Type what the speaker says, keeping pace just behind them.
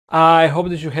I hope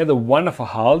that you had a wonderful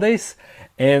holidays,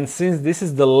 and since this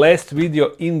is the last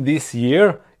video in this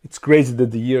year, it's crazy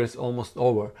that the year is almost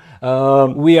over.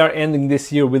 We are ending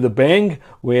this year with a bang,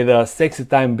 with a sexy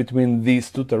time between these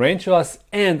two tarantulas,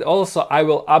 and also I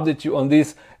will update you on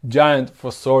this giant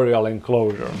fossorial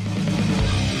enclosure.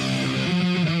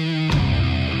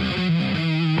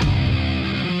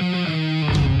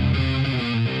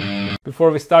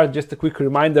 Before we start, just a quick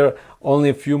reminder, only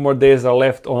a few more days are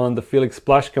left on the FELIX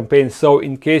plush campaign, so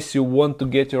in case you want to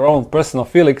get your own personal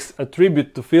FELIX, a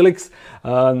tribute to FELIX,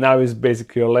 now is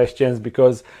basically your last chance,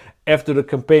 because after the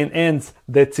campaign ends,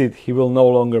 that's it, he will no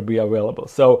longer be available.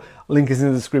 So link is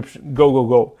in the description,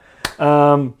 go.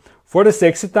 For the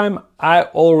sexy time, I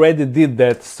already did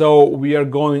that, so we are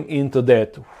going into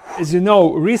that. As you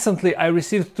know, recently I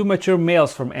received two mature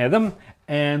males from Adam,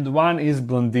 and one is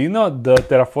Blondino, the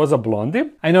Terrafosa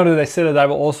Blondie. I know that I said that I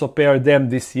will also pair them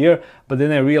this year, but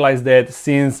then I realized that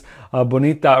since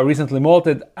Bonita recently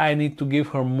molted, I need to give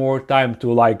her more time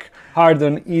to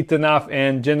harden, eat enough,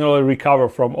 and generally recover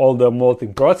from all the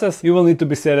molting process. You will need to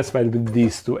be satisfied with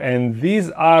these two, and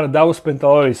these are Davus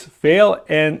pentaloris, female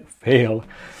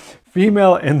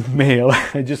and male.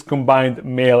 I just combined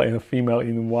male and female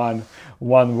in one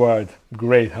word.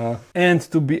 Great, huh? And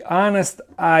to be honest,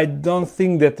 I don't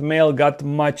think that male got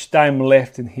much time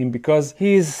left in him, because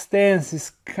his stance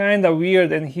is kind of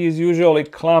weird and he is usually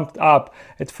clumped up.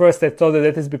 At first I thought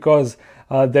that is because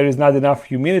there is not enough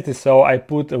humidity, so I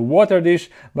put a water dish,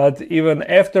 but even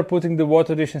after putting the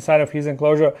water dish inside of his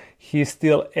enclosure, he's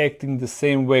still acting the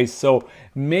same way. So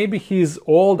maybe he's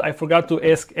old. I forgot to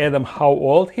ask Adam how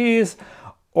old he is,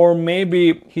 or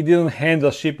maybe he didn't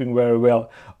handle shipping very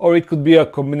well, or it could be a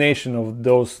combination of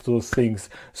those two things.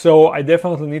 So I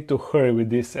definitely need to hurry with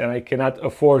this, and I cannot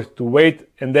afford to wait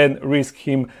and then risk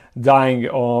him dying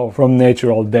from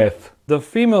natural death. The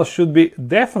female should be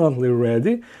definitely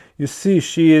ready. You see,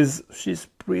 she's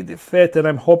pretty fat, and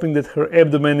I'm hoping that her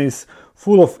abdomen is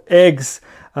full of eggs.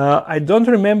 I don't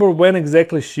remember when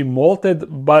exactly she molted,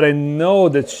 but I know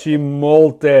that she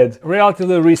molted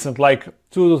relatively recent, like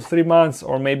 2 to 3 months,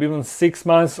 or maybe even 6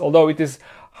 months, although it is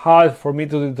hard for me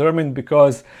to determine,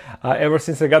 because ever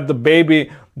since I got the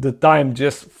baby, the time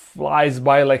just flies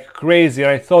by like crazy.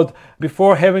 And I thought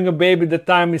before having a baby the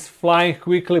time is flying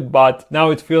quickly, but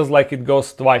now it feels like it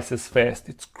goes twice as fast.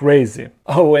 It's crazy.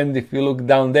 Oh, and if you look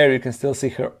down there, you can still see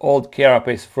her old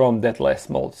carapace from that last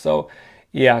molt. So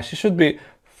yeah, she should be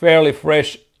fairly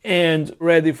fresh and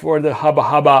ready for the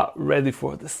hubba, ready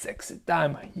for the sexy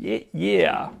time.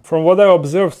 Yeah. From what I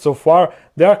observed so far,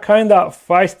 they are kind of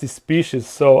feisty species,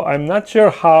 so I'm not sure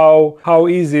how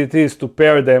easy it is to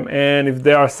pair them, and if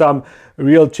there are some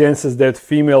real chances that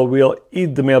female will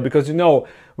eat the male, because you know,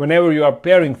 whenever you are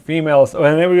pairing females,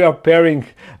 whenever you are pairing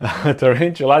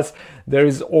tarantulas, there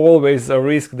is always a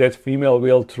risk that female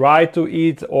will try to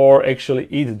eat or actually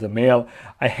eat the male.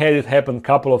 I had it happen a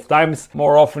couple of times,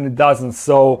 more often it doesn't,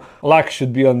 so luck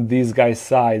should be on this guy's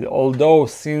side. Although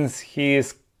since he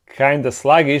is kinda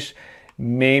sluggish,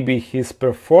 maybe his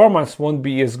performance won't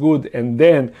be as good, and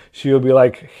then she will be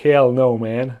like, hell no,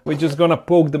 man. We're just gonna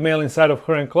poke the male inside of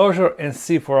her enclosure and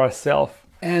see for ourselves.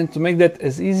 And to make that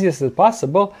as easy as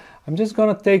possible, I'm just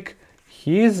gonna take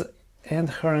his and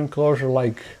her enclosure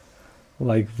like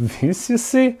this, you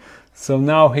see? So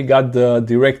now he got the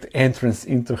direct entrance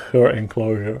into her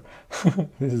enclosure.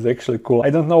 This is actually cool.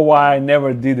 I don't know why I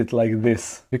never did it like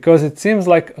this, because it seems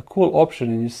like a cool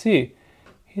option, and you see,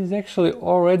 he's actually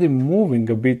already moving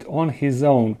a bit on his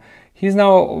own. He's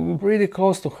now pretty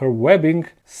close to her webbing,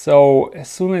 so as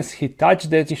soon as he touched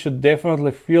that, he should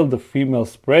definitely feel the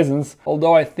female's presence,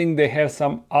 although I think they have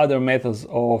some other methods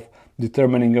of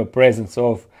determining a presence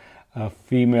of a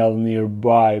female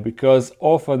nearby, because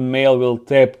often male will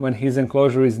tap when his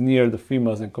enclosure is near the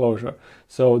female's enclosure.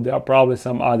 So there are probably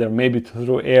some other, maybe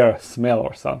through air, smell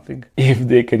or something. If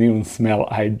they can even smell,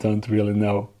 I don't really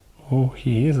know. Oh,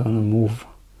 he is on the move,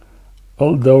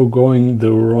 although going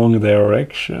the wrong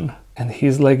direction. And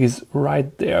his leg is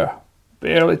right there,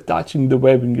 barely touching the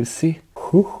webbing, you see?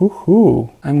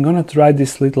 I'm gonna try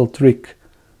this little trick.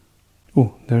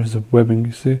 Oh, there's a webbing,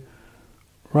 you see?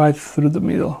 Right through the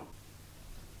middle.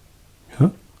 Huh?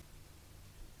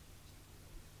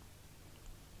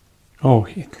 Oh,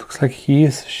 it looks like he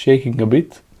is shaking a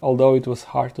bit, although it was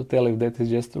hard to tell if that is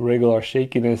just regular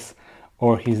shakiness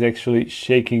or he's actually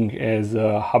shaking as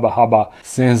hubba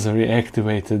sensory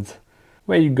activated.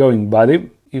 Where you going, buddy?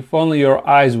 If only your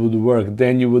eyes would work,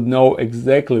 then you would know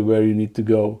exactly where you need to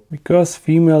go. Because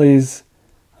female is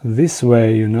this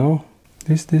way, you know?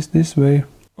 This way.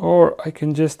 Or I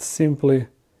can just simply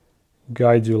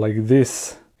guide you like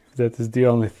this. That is the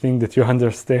only thing that you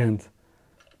understand.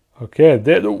 Okay,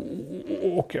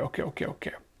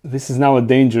 okay. This is now a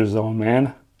danger zone,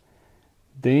 man.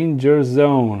 Danger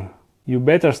zone. You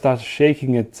better start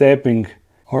shaking and tapping,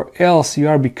 or else you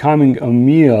are becoming a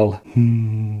meal.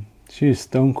 She's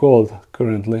stone cold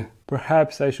currently.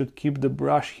 Perhaps I should keep the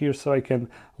brush here so I can,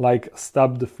 like,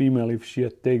 stop the female if she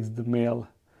attacks the male.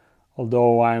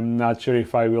 Although I'm not sure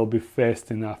if I will be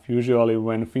fast enough. Usually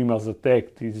when females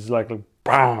attack, it is like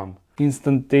BAM!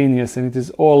 Instantaneous, and it is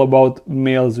all about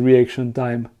male's reaction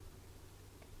time.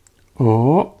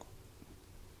 Oh,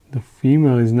 the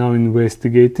female is now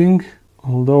investigating,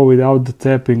 although without the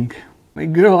tapping. My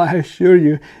girl, I assure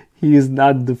you, he is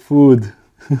not the food.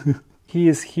 He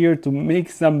is here to make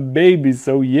some babies,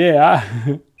 so yeah.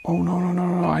 Oh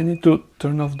no, I need to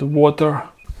turn off the water.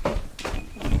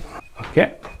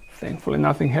 Okay. Thankfully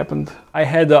nothing happened. I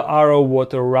had the RO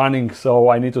water running, so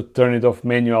I need to turn it off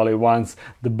manually once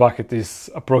the bucket is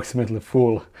approximately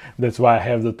full. That's why I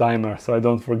have the timer, so I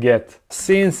don't forget.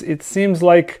 Since it seems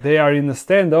like they are in a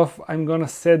standoff, I'm gonna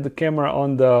set the camera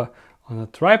on a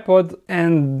tripod,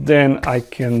 and then I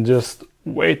can just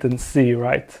wait and see,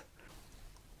 right?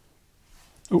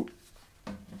 Ooh.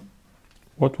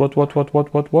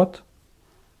 What?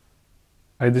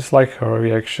 I dislike her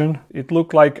reaction. It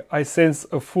looked like I sense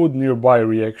a food nearby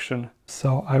reaction.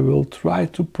 So I will try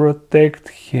to protect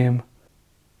him.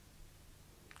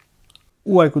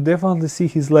 Oh, I could definitely see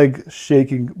his leg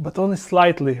shaking, but only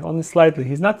slightly.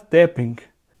 He's not tapping.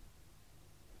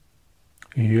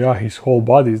 Yeah, his whole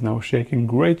body is now shaking.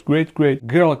 Great.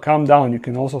 Girl, calm down. You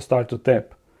can also start to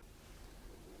tap.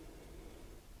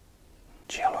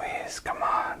 Louise, come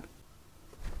on.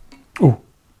 Oh.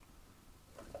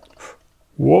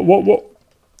 Whoa.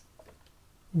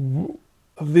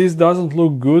 This doesn't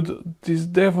look good. This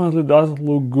definitely doesn't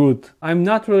look good. I'm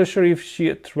not really sure if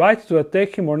she tried to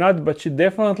attack him or not, but she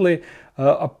definitely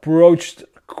approached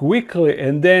quickly,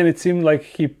 and then it seemed like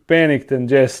he panicked and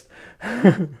just...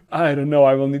 I don't know,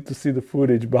 I will need to see the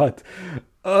footage, but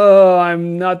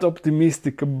I'm not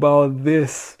optimistic about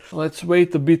this. Let's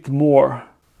wait a bit more.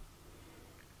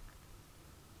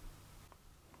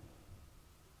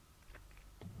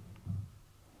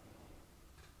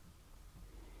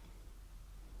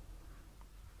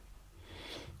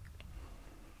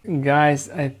 Guys,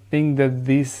 I think that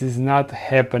this is not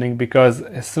happening, because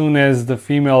as soon as the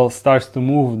female starts to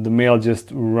move, the male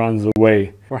just runs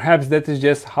away. Perhaps that is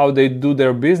just how they do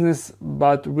their business,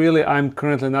 but really I'm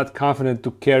currently not confident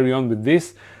to carry on with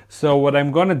this. So what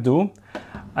I'm gonna do,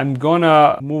 I'm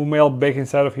gonna move male back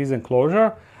inside of his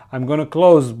enclosure. I'm gonna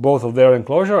close both of their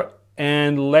enclosure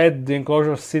and let the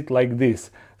enclosure sit like this,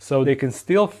 so they can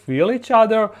still feel each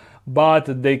other,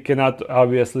 but they cannot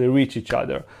obviously reach each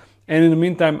other. And in the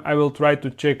meantime, I will try to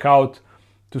check out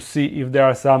to see if there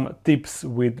are some tips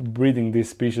with breeding these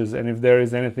species and if there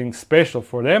is anything special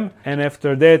for them. And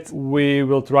after that, we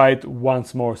will try it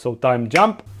once more. So time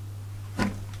jump.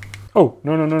 Oh,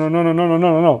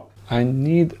 no. I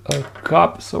need a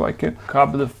cup so I can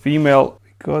cup the female,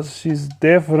 because she's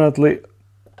definitely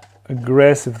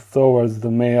aggressive towards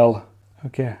the male.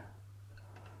 Okay.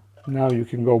 Now you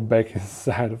can go back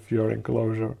inside of your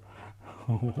enclosure.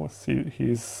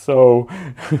 He's so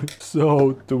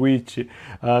twitchy.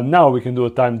 Now we can do a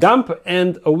time dump,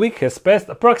 and a week has passed,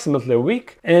 approximately a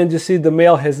week, and you see the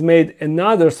male has made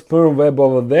another sperm web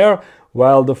over there,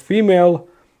 while the female,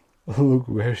 look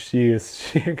where she is.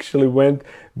 She actually went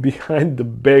behind the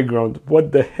background.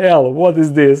 What the hell? What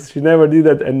is this? She never did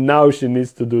that, and now she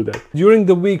needs to do that. During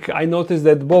the week, I noticed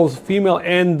that both female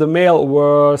and the male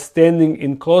were standing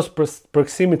in close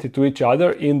proximity to each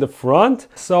other in the front.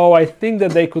 So I think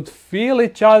that they could feel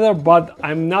each other, but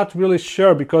I'm not really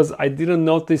sure, because I didn't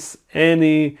notice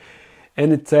any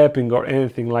tapping or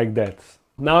anything like that.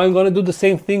 Now I'm gonna do the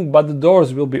same thing, but the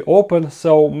doors will be open,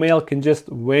 so male can just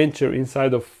venture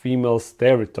inside of female's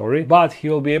territory, but he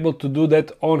will be able to do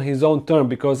that on his own turn,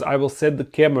 because I will set the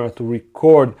camera to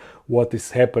record what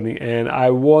is happening, and I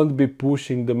won't be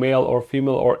pushing the male or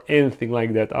female or anything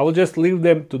like that. I will just leave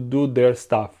them to do their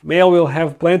stuff. Male will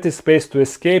have plenty space to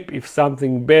escape if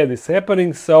something bad is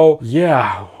happening, so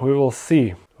yeah, we will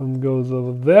see. One goes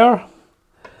over there,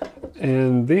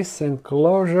 and this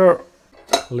enclosure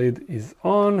lid is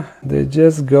on. They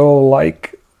just go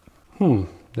like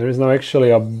there is now actually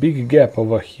a big gap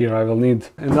over here. I will need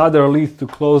another lid to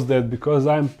close that, because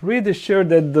I'm pretty sure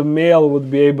that the male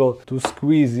would be able to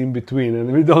squeeze in between,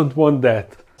 and we don't want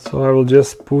that. So I will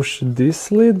just push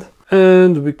this lid,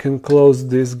 and we can close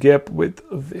this gap with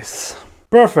this.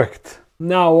 Perfect.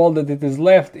 Now all that it is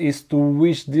left is to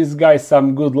wish this guy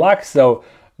some good luck. So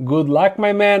Good luck,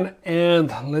 my man,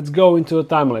 and let's go into a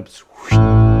time lapse.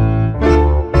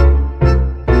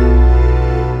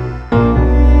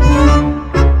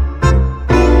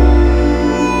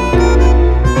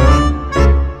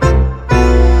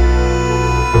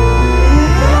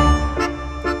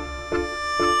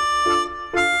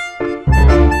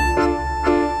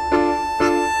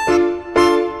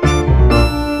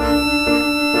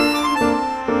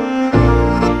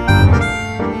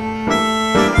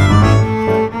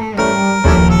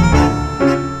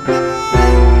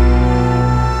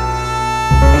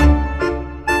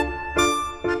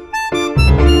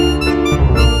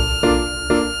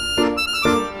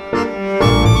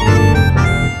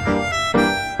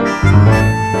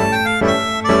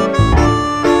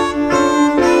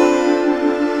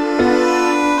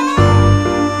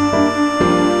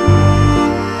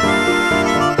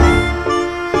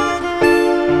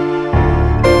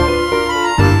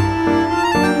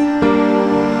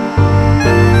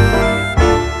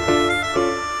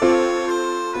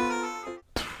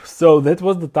 So that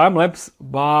was the time lapse,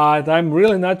 but I'm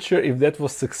really not sure if that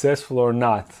was successful or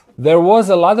not. There was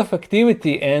a lot of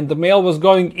activity and the male was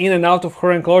going in and out of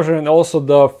her enclosure, and also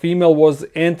the female was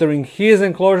entering his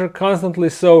enclosure constantly,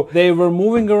 so they were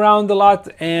moving around a lot,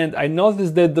 and I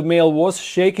noticed that the male was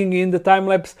shaking in the time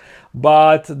lapse,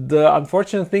 but the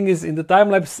unfortunate thing is in the time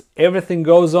lapse everything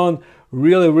goes on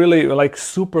really like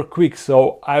super quick,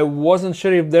 so I wasn't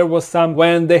sure if there was some,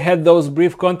 when they had those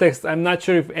brief contacts, I'm not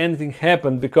sure if anything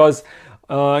happened, because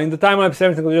in the time lapse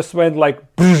everything just went like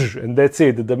and that's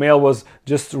it. The male was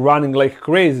just running like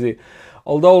crazy,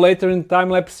 although later in time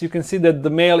lapse you can see that the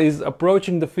male is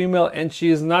approaching the female and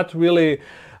she is not really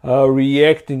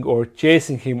reacting or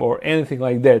chasing him or anything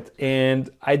like that, and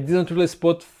I didn't really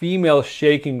spot female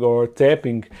shaking or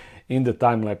tapping in the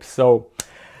time lapse, so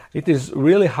it is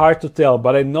really hard to tell.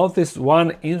 But I noticed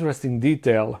one interesting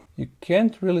detail. You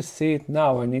can't really see it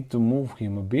now, I need to move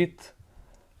him a bit,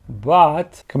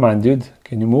 but come on dude,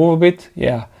 can you move a bit?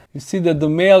 Yeah, you see that the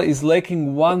male is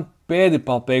lacking one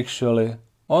pedipalp actually.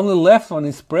 Only left one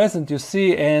is present, you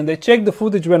see, and I checked the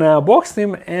footage when I unboxed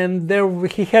him and there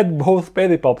he had both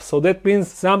pedipalps, so that means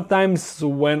sometimes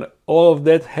when all of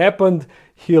that happened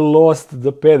he lost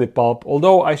the pedipalp.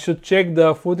 Although I should check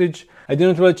the footage, I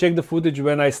didn't really check the footage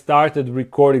when I started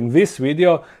recording this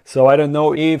video, so I don't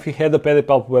know if he had a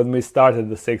pedipalp when we started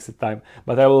the sexy time,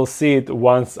 but I will see it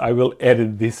once I will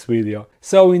edit this video.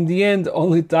 So in the end,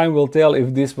 only time will tell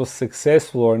if this was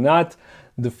successful or not.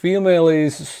 The female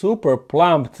is super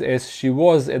plumped as she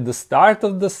was at the start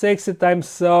of the sexy time,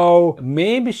 so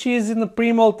maybe she is in a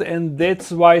pre-molt and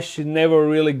that's why she never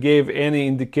really gave any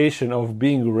indication of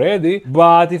being ready.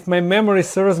 But if my memory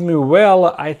serves me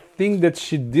well, I think that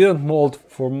she didn't molt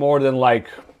for more than like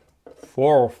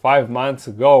 4 or 5 months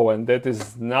ago, and that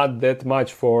is not that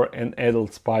much for an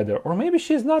adult spider. Or maybe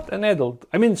she's not an adult.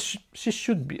 I mean, she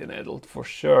should be an adult for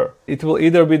sure. It will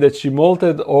either be that she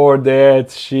molted or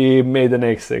that she made an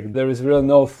egg. There is really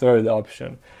no third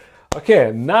option.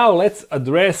 Okay, now let's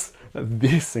address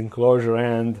this enclosure,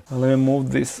 and let me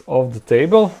move this off the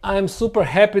table. I'm super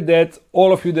happy that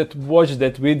all of you that watched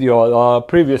that video,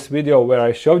 previous video where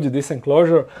I showed you this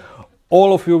enclosure,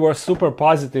 all of you were super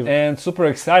positive and super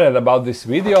excited about this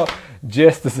video,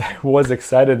 just as I was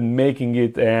excited making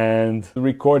it and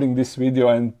recording this video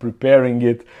and preparing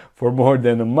it for more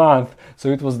than a month, so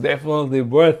it was definitely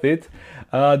worth it.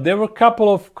 There were a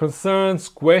couple of concerns,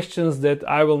 questions that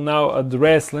I will now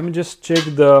address. Let me just check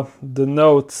the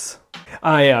notes.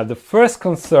 Yeah, the first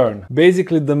concern,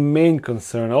 basically the main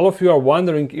concern. All of you are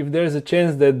wondering if there's a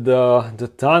chance that the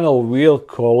tunnel will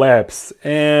collapse,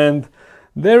 and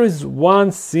there is one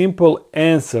simple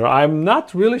answer. I'm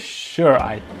not really sure.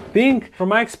 I think from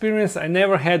my experience I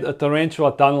never had a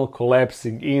tarantula tunnel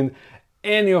collapsing in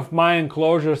any of my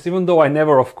enclosures, even though I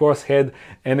never of course had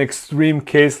an extreme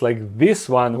case like this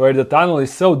one where the tunnel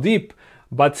is so deep,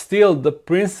 but still the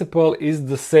principle is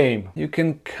the same. You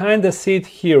can kinda see it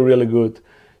here really good.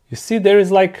 You see there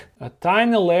is like a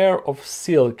tiny layer of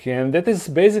silk, and that is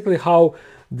basically how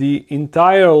the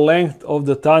entire length of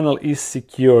the tunnel is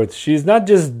secured. She's not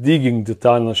just digging the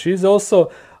tunnel, she's also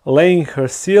laying her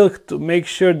silk to make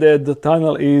sure that the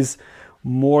tunnel is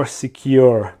more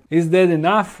secure. Is that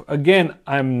enough? Again,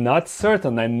 I'm not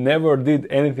certain. I never did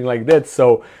anything like that,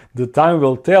 so the time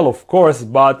will tell, of course,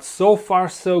 but so far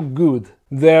so good.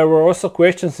 There were also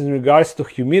questions in regards to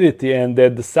humidity and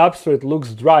that the substrate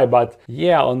looks dry, but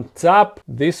yeah, on top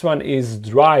this one is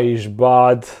dryish,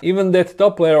 but even that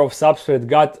top layer of substrate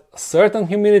got certain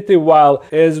humidity, while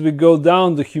as we go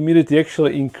down the humidity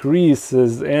actually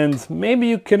increases, and maybe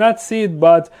you cannot see it,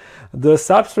 but the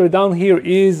substrate down here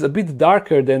is a bit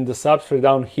darker than the substrate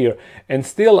down here, and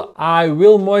still I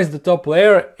will moist the top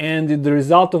layer, and the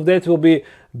result of that will be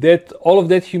that all of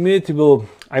that humidity will,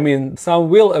 some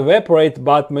will evaporate,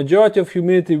 but majority of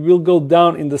humidity will go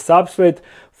down in the substrate,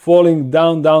 falling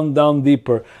down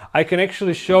deeper. I can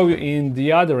actually show you in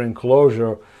the other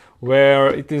enclosure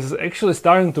where it is actually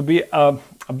starting to be a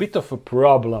bit of a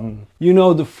problem. You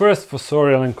know, the first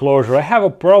fossorial enclosure, I have a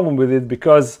problem with it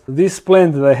because this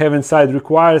plant that I have inside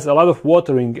requires a lot of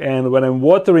watering, and when I'm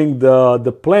watering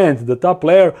the plant, the top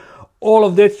layer, all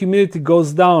of that humidity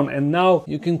goes down, and now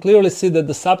you can clearly see that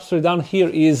the substrate down here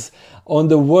is on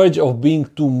the verge of being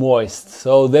too moist.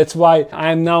 So that's why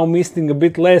I'm now misting a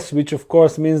bit less, which of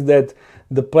course means that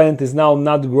the plant is now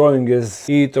not growing as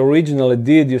it originally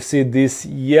did. You see these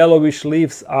yellowish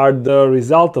leaves are the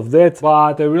result of that,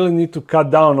 but I really need to cut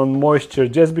down on moisture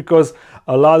just because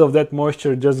a lot of that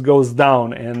moisture just goes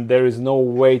down and there is no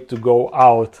way to go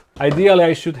out. Ideally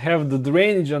I should have the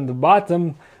drainage on the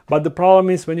bottom, but the problem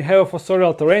is when you have a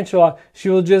fossorial tarantula, she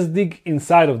will just dig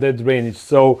inside of that drainage.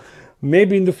 So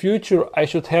maybe in the future I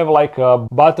should have like a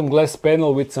bottom glass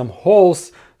panel with some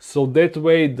holes, so that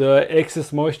way the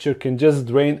excess moisture can just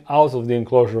drain out of the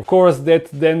enclosure. Of course, that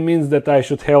then means that I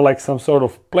should have like some sort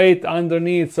of plate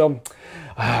underneath, so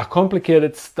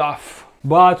complicated stuff.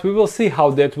 But we will see how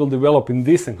that will develop in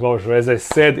this enclosure. As I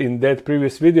said in that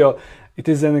previous video, it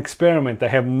is an experiment. I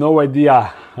have no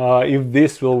idea if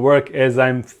this will work as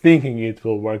I'm thinking it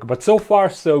will work, but so far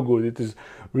so good. It is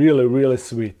really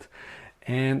sweet.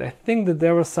 And I think that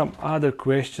there were some other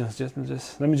questions.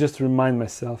 Let me just remind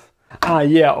myself.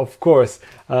 Yeah, of course.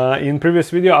 In previous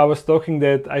video I was talking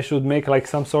that I should make like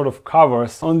some sort of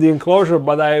covers on the enclosure,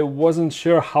 but I wasn't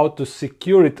sure how to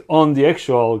secure it on the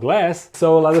actual glass.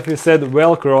 So a lot of you said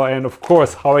Velcro, and of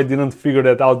course how I didn't figure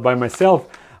that out by myself.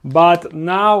 But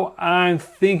now I'm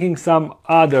thinking some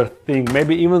other thing,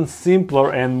 maybe even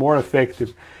simpler and more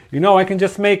effective. You know, I can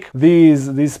just make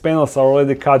these panels are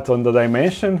already cut on the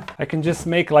dimension. I can just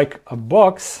make like a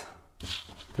box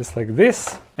just like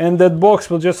this, and that box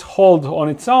will just hold on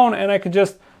its own, and I can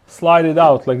just slide it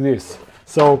out like this.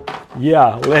 So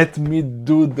yeah, let me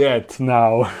do that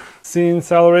now.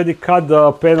 Since I already cut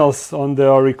the panels on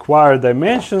the required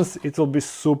dimensions, it will be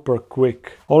super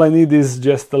quick. All I need is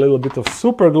just a little bit of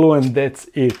super glue and that's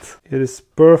it. It is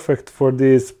perfect for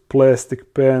these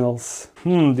plastic panels.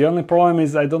 The only problem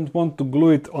is I don't want to glue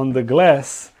it on the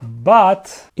glass,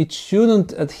 but it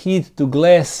shouldn't adhere to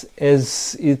glass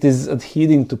as it is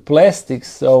adhering to plastic,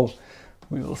 so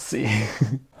we will see.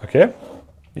 Okay.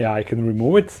 Yeah, I can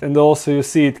remove it. And also you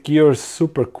see it cures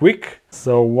super quick.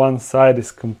 So one side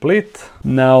is complete.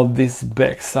 Now this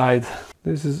back side.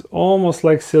 This is almost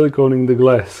like siliconing the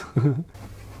glass.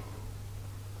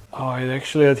 Oh, it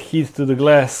actually adheres to the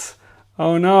glass.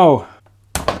 Oh no.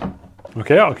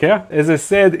 Okay. As I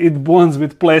said, it bonds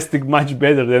with plastic much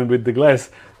better than with the glass.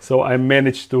 So I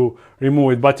managed to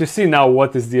remove it. But you see now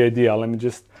what is the idea. Let me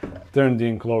just turn the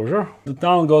enclosure. The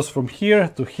tunnel goes from here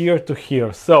to here to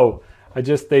here. So I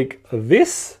just take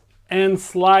this and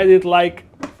slide it like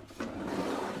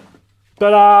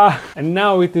ta-da! And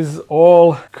now it is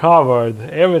all covered.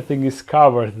 Everything is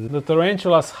covered. The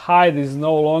tarantula's hide is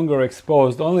no longer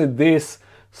exposed. Only this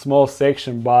small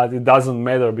section, but it doesn't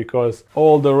matter because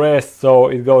all the rest, so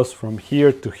it goes from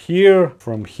here to here,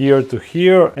 from here to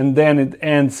here, and then it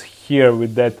ends here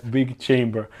with that big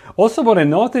chamber. Also, what I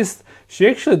noticed, she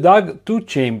actually dug two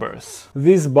chambers.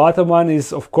 This bottom one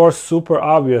is of course super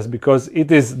obvious because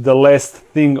it is the last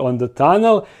thing on the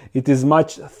tunnel. It is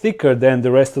much thicker than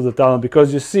the rest of the tunnel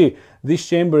because you see this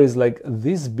chamber is like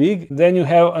this big, then you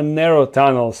have a narrow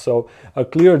tunnel, so a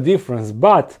clear difference.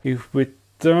 But if we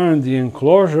turn the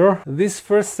enclosure, this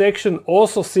first section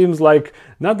also seems like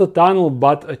not a tunnel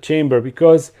but a chamber,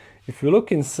 because if you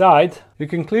look inside you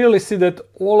can clearly see that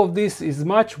all of this is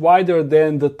much wider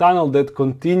than the tunnel that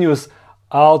continues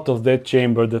out of that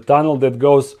chamber, the tunnel that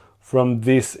goes from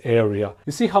this area.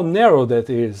 You see how narrow that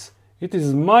is? It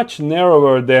is much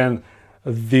narrower than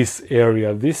this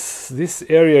area. This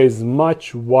area is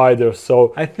much wider.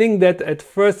 So I think that at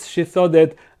first she thought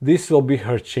that this will be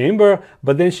her chamber,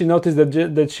 but then she noticed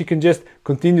that she can just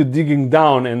continue digging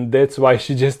down, and that's why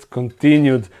she just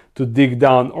continued to dig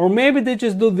down. Or maybe they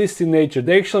just do this in nature.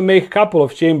 They actually make a couple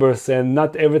of chambers and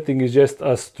not everything is just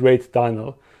a straight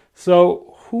tunnel.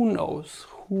 So who knows?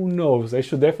 who knows? I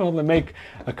should definitely make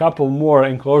a couple more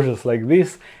enclosures like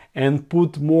this and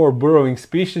put more burrowing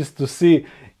species to see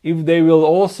if they will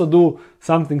also do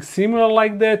something similar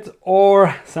like that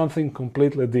or something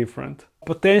completely different.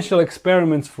 Potential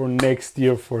experiments for next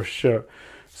year for sure.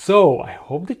 So I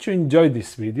hope that you enjoyed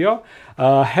this video.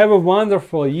 Have a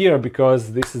wonderful year,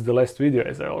 because this is the last video,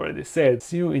 as I already said.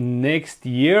 See you in next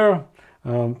year.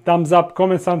 Thumbs up,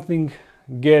 comment something,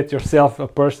 get yourself a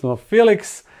personal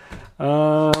FELIX.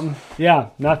 Yeah,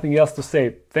 nothing else to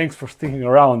say. Thanks for sticking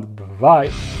around.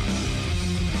 Bye.